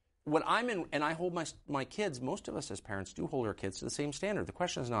 When I'm in, and I hold my kids, most of us as parents do hold our kids to the same standard. The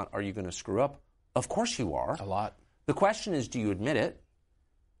question is not, are you going to screw up? Of course you are. A lot. The question is, do you admit it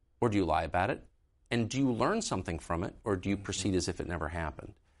or do you lie about it? And do you learn something from it, or do you proceed as if it never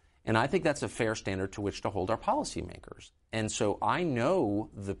happened? And I think that's a fair standard to which to hold our policymakers. And so I know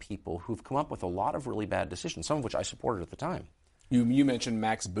the people who've come up with a lot of really bad decisions, some of which I supported at the time. You mentioned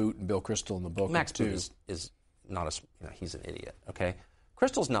Max Boot and Bill Kristol in the book. Max Boot is not he's an idiot, okay?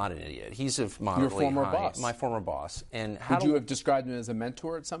 Kristol's not an idiot. He's of moderately Your former high, boss. My former boss. And would you have described him as a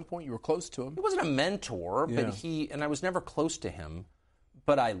mentor at some point? You were close to him. He wasn't a mentor, but I was never close to him.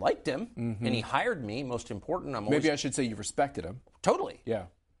 But I liked him, and he hired me, most important. Maybe I should say you respected him. Totally. Yeah.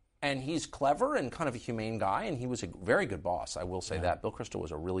 And he's clever and kind of a humane guy, and he was a very good boss, I will say that. Bill Kristol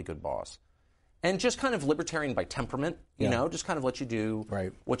was a really good boss. And just kind of libertarian by temperament, you know, just kind of let you do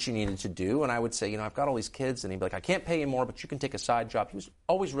what you needed to do. And I would say, I've got all these kids, and he'd be like, I can't pay you more, but you can take a side job. He was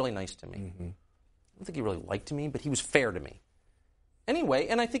always really nice to me. I don't think he really liked me, but he was fair to me. Anyway,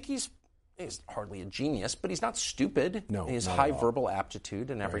 and I think he's hardly a genius, but he's not stupid. No, he has high verbal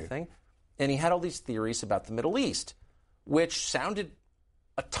aptitude and everything. And he had all these theories about the Middle East, which sounded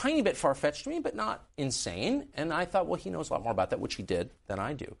a tiny bit far-fetched to me, but not insane. And I thought, well, he knows a lot more about that, which he did, than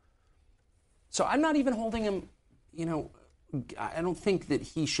I do. So I'm not even holding him, I don't think that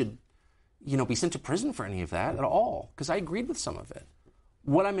he should, be sent to prison for any of that at all, because I agreed with some of it.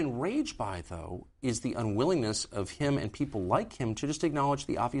 What I'm enraged by, though, is the unwillingness of him and people like him to just acknowledge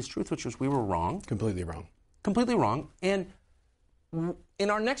the obvious truth, which was we were wrong. Completely wrong. Completely wrong. And in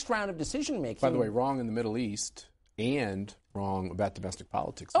our next round of decision-making... By the way, wrong in the Middle East and wrong about domestic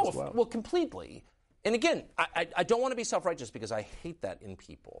politics as well. Well, completely. And again, I don't want to be self-righteous because I hate that in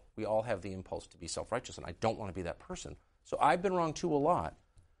people. We all have the impulse to be self-righteous, and I don't want to be that person. So I've been wrong, too, a lot.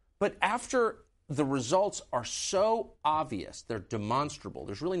 But after... the results are so obvious, they're demonstrable,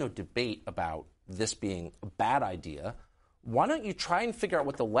 there's really no debate about this being a bad idea. Why don't you try and figure out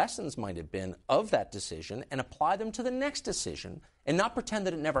what the lessons might have been of that decision and apply them to the next decision and not pretend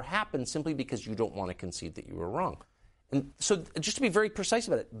that it never happened simply because you don't want to concede that you were wrong. And so just to be very precise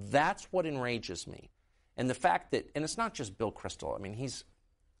about it, that's what enrages me. And the fact that, and it's not just Bill Kristol, I mean, he's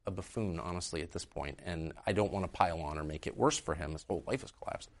a buffoon, honestly, at this point, and I don't want to pile on or make it worse for him. His whole life has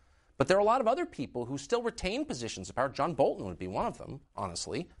collapsed. But there are a lot of other people who still retain positions of power. John Bolton would be one of them,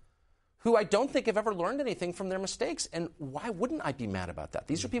 honestly, who I don't think have ever learned anything from their mistakes. And why wouldn't I be mad about that?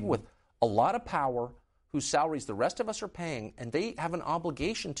 These are people with a lot of power whose salaries the rest of us are paying, and they have an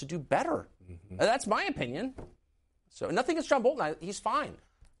obligation to do better. That's my opinion. So nothing against John Bolton. He's fine.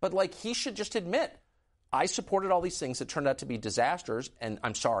 But, like, he should just admit, I supported all these things that turned out to be disasters, and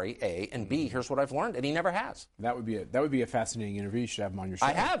I'm sorry, A, and B, here's what I've learned, and he never has. That would be a fascinating interview. You should have him on your show.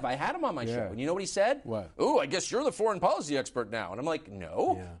 I had him on my show. And you know what he said? What? Oh, I guess you're the foreign policy expert now. And I'm like,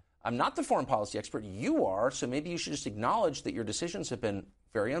 no. Yeah. I'm not the foreign policy expert. You are, so maybe you should just acknowledge that your decisions have been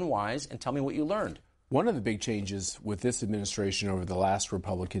very unwise and tell me what you learned. One of the big changes with this administration over the last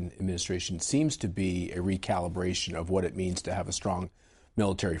Republican administration seems to be a recalibration of what it means to have a strong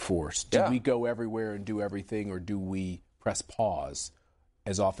military force. Do we go everywhere and do everything, or do we press pause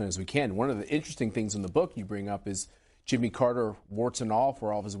as often as we can? One of the interesting things in the book you bring up is Jimmy Carter, warts and all,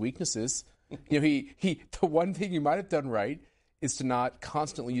 for all of his weaknesses. The one thing he might have done right is to not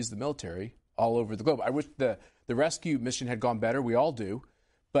constantly use the military all over the globe. I wish the rescue mission had gone better. We all do.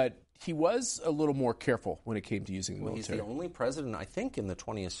 But he was a little more careful when it came to using the military. He's the only president, I think, in the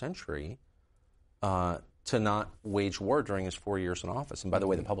 20th century to not wage war during his 4 years in office. And by the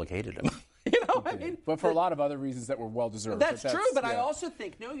way, the public hated him. I mean, but for a lot of other reasons that were well-deserved. That's true, but I also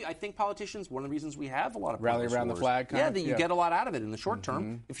think, I think politicians, one of the reasons we have a lot of rally around the flag you get a lot out of it in the short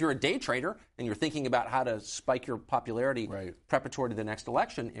term. If you're a day trader and you're thinking about how to spike your popularity preparatory to the next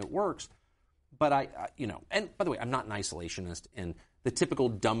election, it works. But and by the way, I'm not an isolationist, and the typical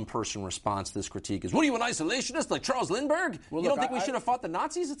dumb person response to this critique is, what are you, an isolationist like Charles Lindbergh? Well, you don't think we should have fought the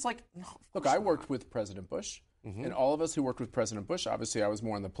Nazis? It's like, no. Look, I worked with President Bush, and all of us who worked with President Bush, obviously I was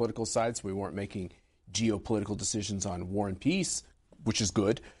more on the political side, so we weren't making geopolitical decisions on war and peace, which is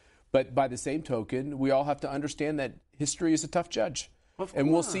good. But by the same token, we all have to understand that history is a tough judge.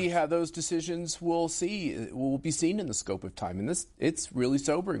 And we'll see how those decisions will be seen in the scope of time. And it's really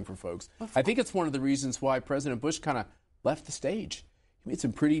sobering for folks. I think it's one of the reasons why President Bush kind of left the stage. He made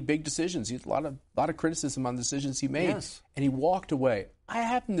some pretty big decisions. He had a lot of criticism on decisions he made. Yes. And he walked away. I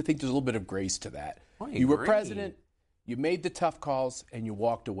happen to think there's a little bit of grace to that. You were president, you made the tough calls, and you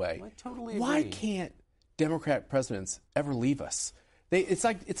walked away. I totally agree. Why can't Democrat presidents ever leave us? It's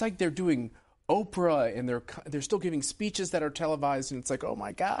like they're doing Oprah, and they're still giving speeches that are televised, and it's like, oh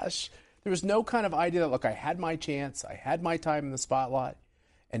my gosh, there was no kind of idea that, look, I had my chance, I had my time in the spotlight,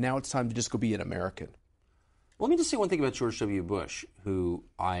 and now it's time to just go be an American. Let me just say one thing about George W. Bush, who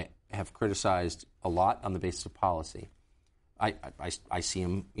I have criticized a lot on the basis of policy. I see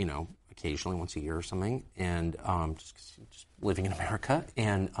him, occasionally once a year or something, and just living in America,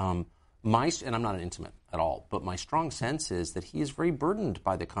 and I'm not an intimate at all, but my strong sense is that he is very burdened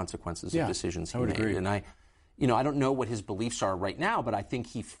by the consequences of decisions he made. Agree. And I don't know what his beliefs are right now, but I think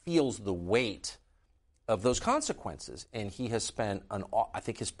he feels the weight of those consequences. And he has spent I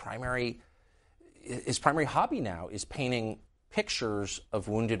think his primary hobby now is painting pictures of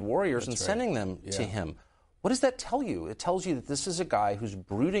wounded warriors and sending them to him. What does that tell you? It tells you that this is a guy who's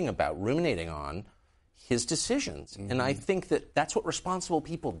ruminating on his decisions. And I think that's what responsible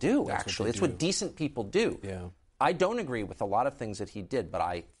people do, actually. It's what decent people do. Yeah. I don't agree with a lot of things that he did, but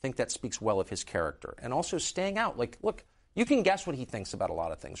I think that speaks well of his character. And also staying out. Like, look, you can guess what he thinks about a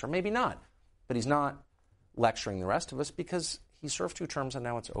lot of things, or maybe not. But he's not lecturing the rest of us because he served 2 terms and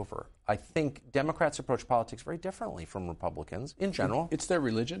now it's over. I think Democrats approach politics very differently from Republicans in general. It's their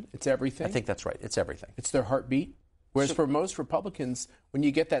religion. It's everything. I think that's right. It's everything. It's their heartbeat. Whereas for most Republicans, when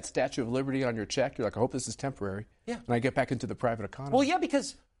you get that Statue of Liberty on your check, you're like, I hope this is temporary. Yeah. And I get back into the private economy. Well, yeah,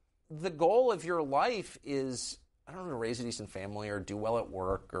 because the goal of your life is, I don't know, to raise a decent family or do well at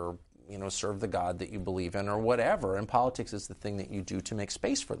work or, serve the God that you believe in or whatever. And politics is the thing that you do to make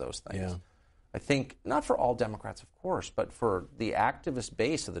space for those things. Yeah. I think, not for all Democrats, of course, but for the activist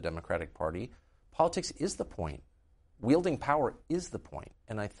base of the Democratic Party, politics is the point. Wielding power is the point.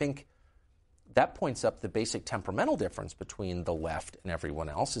 And I think that points up the basic temperamental difference between the left and everyone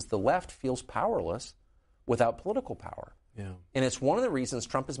else is the left feels powerless without political power. Yeah. And it's one of the reasons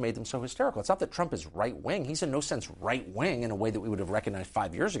Trump has made them so hysterical. It's not that Trump is right-wing. He's in no sense right-wing in a way that we would have recognized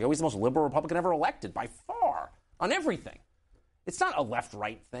 5 years ago. He's the most liberal Republican ever elected by far on everything. It's not a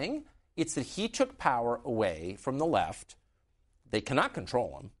left-right thing. It's that he took power away from the left. They cannot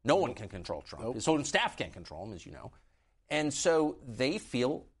control him. No one can control Trump. Nope. His own staff can't control him, as you know. And so they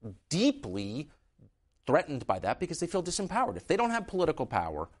feel deeply threatened by that because they feel disempowered. If they don't have political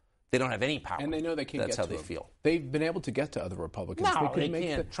power, they don't have any power. And they know they can't That's get to how they them. feel. They've been able to get to other Republicans. No, they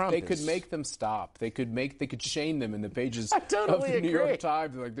can't. They could make them stop. They could shame them in the pages of totally the New York agree.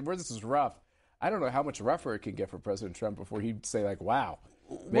 Times. Like, this is rough. I don't know how much rougher it can get for President Trump before he'd say, like, wow.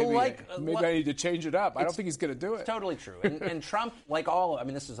 Maybe I need to change it up. I don't think he's going to do it. It's totally true. And Trump,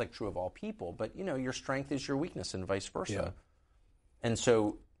 this is like true of all people, but your strength is your weakness and vice versa. Yeah. And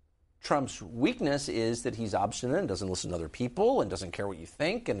so Trump's weakness is that he's obstinate and doesn't listen to other people and doesn't care what you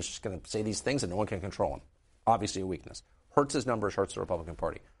think and is just going to say these things and no one can control him. Obviously a weakness. Hurts his numbers, hurts the Republican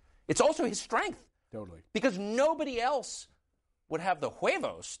Party. It's also his strength. Totally. Because nobody else would have the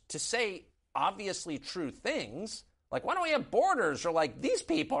huevos to say obviously true things. Like, why don't we have borders? Or like, these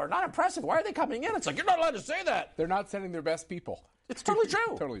people are not impressive. Why are they coming in? It's like, you're not allowed to say that. They're not sending their best people. It's totally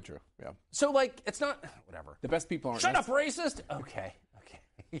true. Totally true. Yeah. So, like, it's not, whatever. The best people aren't. Shut up, racist. Okay.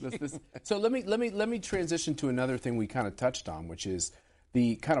 So let me transition to another thing we kind of touched on, which is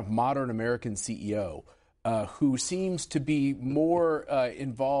the kind of modern American CEO who seems to be more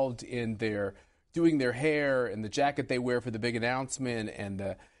involved in doing their hair and the jacket they wear for the big announcement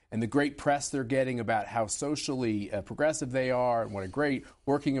and the great press they're getting about how socially progressive they are and what a great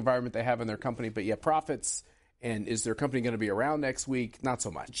working environment they have in their company, but yet profits. And is their company going to be around next week? Not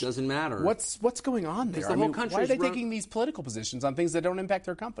so much. It doesn't matter. What's going on there? Why are they taking these political positions on things that don't impact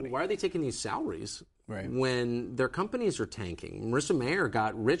their company? Why are they taking these salaries right. when their companies are tanking? Marissa Mayer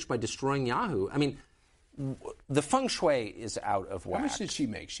got rich by destroying Yahoo. I mean, the feng shui is out of whack. How much did she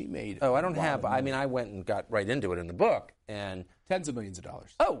make? She made. Oh, I don't have. I mean, I went and got right into it in the book, and tens of millions of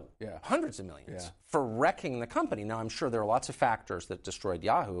dollars. Oh, yeah, hundreds of millions for wrecking the company. Now, I'm sure there are lots of factors that destroyed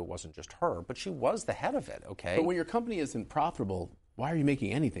Yahoo. It wasn't just her, but she was the head of it. Okay, but when your company isn't profitable, why are you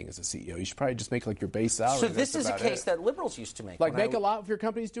making anything as a CEO? You should probably just make like your base salary. So this is a case that liberals used to make. Like make a lot if your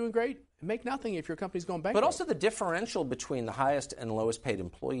company's doing great, make nothing if your company's going bankrupt. But also the differential between the highest and lowest paid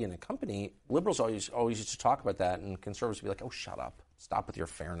employee in a company, liberals always used to talk about that, and conservatives would be like, oh, shut up. Stop with your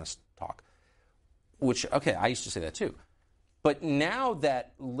fairness talk. Which, okay, I used to say that too. But now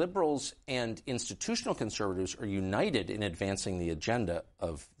that liberals and institutional conservatives are united in advancing the agenda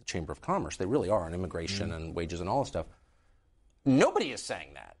of the Chamber of Commerce, they really are on immigration and wages and all this stuff, nobody is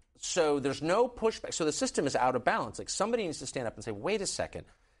saying that. So there's no pushback. So the system is out of balance. Like somebody needs to stand up and say, wait a second,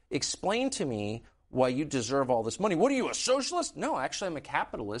 explain to me why you deserve all this money. What are you, a socialist? No, actually I'm a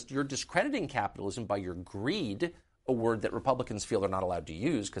capitalist. You're discrediting capitalism by your greed, a word that Republicans feel they're not allowed to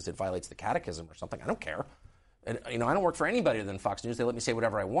use because it violates the catechism or something. I don't care. And, I don't work for anybody other than Fox News. They let me say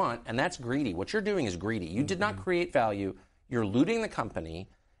whatever I want, and that's greedy. What you're doing is greedy. You did not create value. You're looting the company.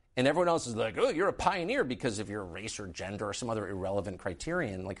 And everyone else is like, oh, you're a pioneer because of your race or gender or some other irrelevant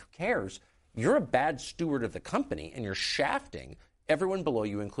criterion. Like, who cares? You're a bad steward of the company, and you're shafting everyone below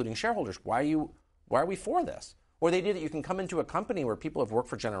you, including shareholders. Why are we for this? Or they did it. You can come into a company where people have worked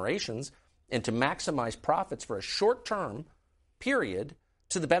for generations, and to maximize profits for a short-term period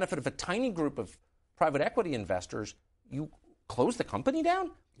to the benefit of a tiny group of private equity investors, you close the company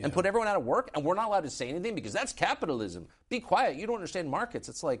down and put everyone out of work, and we're not allowed to say anything because that's capitalism. Be quiet. You don't understand markets.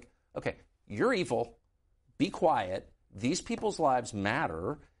 It's like, okay, you're evil. Be quiet. These people's lives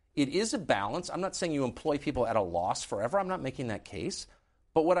matter. It is a balance. I'm not saying you employ people at a loss forever. I'm not making that case.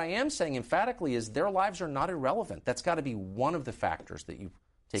 But what I am saying emphatically is their lives are not irrelevant. That's got to be one of the factors that you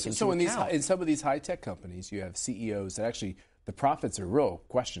take into account. In some of these high-tech companies, you have CEOs that actually the profits are real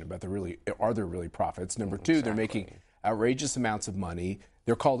question about are there really profits? Number two, they're making outrageous amounts of money.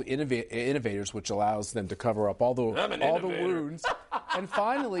 They're called innovators, which allows them to cover up all the wounds. And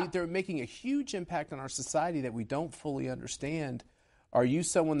finally, they're making a huge impact on our society that we don't fully understand. Are you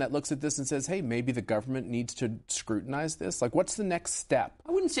someone that looks at this and says, hey, maybe the government needs to scrutinize this? Like, what's the next step?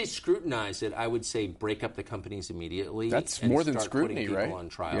 I wouldn't say scrutinize it. I would say break up the companies immediately. That's more than scrutiny, right? People on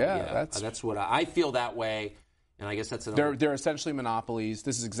trial. Yeah, that's what I feel that way. And I guess that's another. They're essentially monopolies.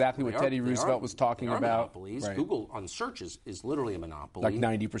 This is exactly what Teddy Roosevelt was talking about. Monopolies. Right. Google on search is literally a monopoly. Like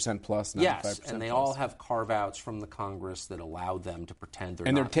 90% plus, 95% Yes, and they all have carve-outs from the Congress that allow them to pretend they're not.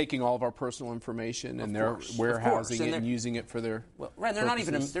 And they're taking all of our personal information and they're warehousing it and using it for their right, they're not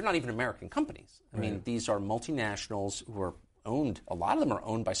even American companies. I mean, these are multinationals who are owned, a lot of them are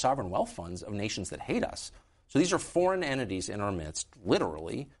owned by sovereign wealth funds of nations that hate us. So these are foreign entities in our midst,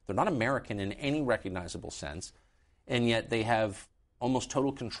 literally. They're not American in any recognizable sense. And yet they have almost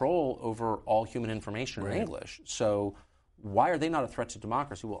total control over all human information in English. So why are they not a threat to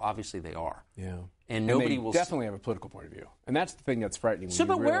democracy? Well, obviously they are. Yeah. And nobody will definitely have a political point of view. And that's the thing that's frightening. So,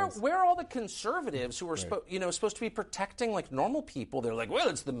 but where are all the conservatives who are supposed to be protecting like normal people? They're like, well,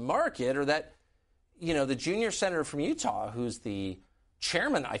 it's the market, or that, the junior senator from Utah, who's the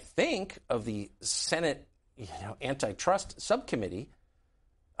chairman, I think, of the Senate, antitrust subcommittee.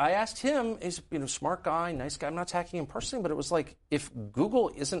 I asked him, he's a smart guy, nice guy. I'm not attacking him personally, but it was like, if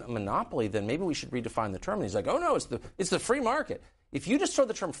Google isn't a monopoly, then maybe we should redefine the term. And he's like, oh no, it's the free market. If you just throw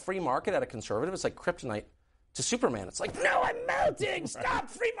the term free market at a conservative, it's like kryptonite to Superman. It's like, no, I'm melting.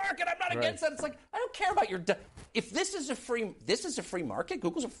 Stop, free market. I'm not against that. It's like, I don't care about your. If this is a free market,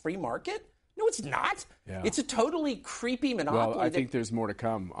 Google's a free market. No, it's not. Yeah. It's a totally creepy monopoly. Well, I think there's more to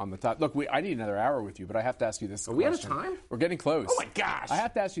come on the top. Look, I need another hour with you, but I have to ask you this question. Are we out of time? We're getting close. Oh, my gosh. I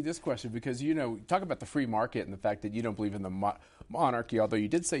have to ask you this question because, talk about the free market and the fact that you don't believe in the monarchy, although you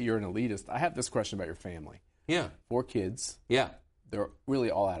did say you're an elitist. I have this question about your family. Yeah. 4 kids. Yeah. They're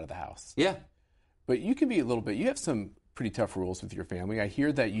really all out of the house. Yeah. But you can be you have some pretty tough rules with your family. I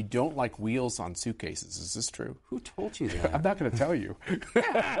hear that you don't like wheels on suitcases. Is this true? Who told you that? I'm not going to tell you.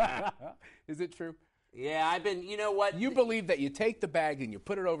 Is it true? Yeah, you know what? You believe that you take the bag and you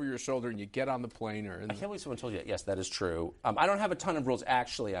put it over your shoulder and you get on the plane. I can't believe someone told you that. Yes, that is true. I don't have a ton of rules.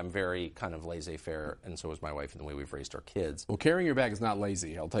 Actually, I'm very kind of laissez-faire, and so is my wife in the way we've raised our kids. Well, carrying your bag is not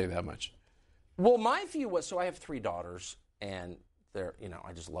lazy. I'll tell you that much. Well, my view was, so I have 3 daughters, and they're,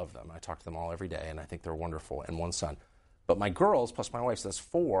 I just love them. I talk to them all every day, and I think they're wonderful, and 1 son. But my girls, plus my wife, so that's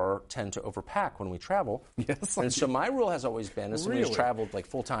 4, tend to overpack when we travel. Yes. And so my rule has always been, as somebody who's traveled like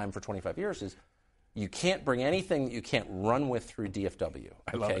full-time for 25 years, is you can't bring anything that you can't run with through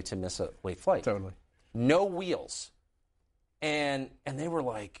DFW, to miss a late flight. Totally. No wheels. And they were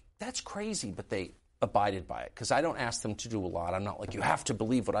like, that's crazy, but they abided by it, because I don't ask them to do a lot. I'm not like, you have to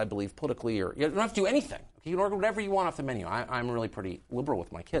believe what I believe politically, or you don't have to do anything. You can order whatever you want off the menu. I'm really pretty liberal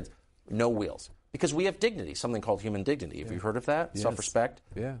with my kids. No wheels. Because we have dignity, something called human dignity. Have you heard of that? Yes. Self-respect?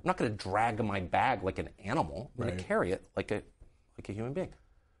 Yeah. I'm not going to drag my bag like an animal. I'm going to carry it like a human being.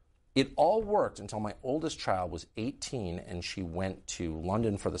 It all worked until my oldest child was 18, and she went to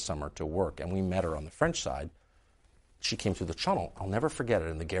London for the summer to work, and we met her on the French side. She came through the tunnel. I'll never forget it,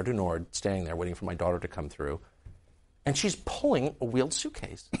 in the Gare du Nord, standing there waiting for my daughter to come through, and she's pulling a wheeled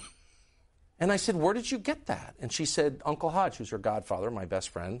suitcase. And I said, where did you get that? And she said, Uncle Hodge, who's her godfather, my best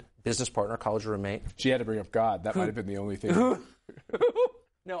friend, business partner, college roommate. She had to bring up God. That might have been the only thing.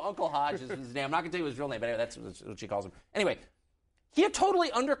 No, Uncle Hodge is his name. I'm not going to tell you his real name, but anyway, that's what she calls him. Anyway, he had totally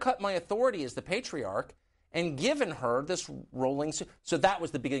undercut my authority as the patriarch and given her this rolling. So that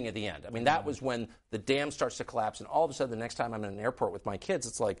was the beginning of the end. I mean, that was when the dam starts to collapse, and all of a sudden, the next time I'm in an airport with my kids,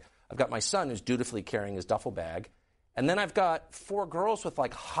 it's like I've got my son who's dutifully carrying his duffel bag, and then I've got 4 girls with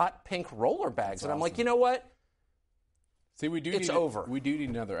like hot pink roller bags, That's and I'm awesome. like, you know what? See, we do. Over. We do need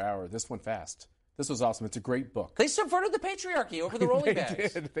another hour. This went fast. This was awesome. It's a great book. They subverted the patriarchy over the rolling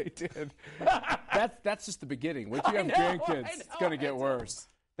bags. They did. That's just the beginning. Once you have grandkids, it's going to get worse.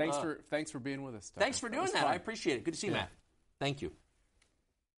 Thanks for being with us, Tucker. Thanks for doing that. I appreciate it. Good to see you, Matt. Thank you.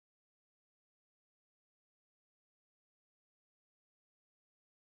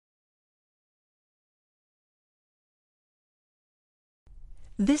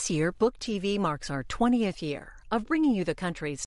 This year, Book TV marks our 20th year of bringing you the country's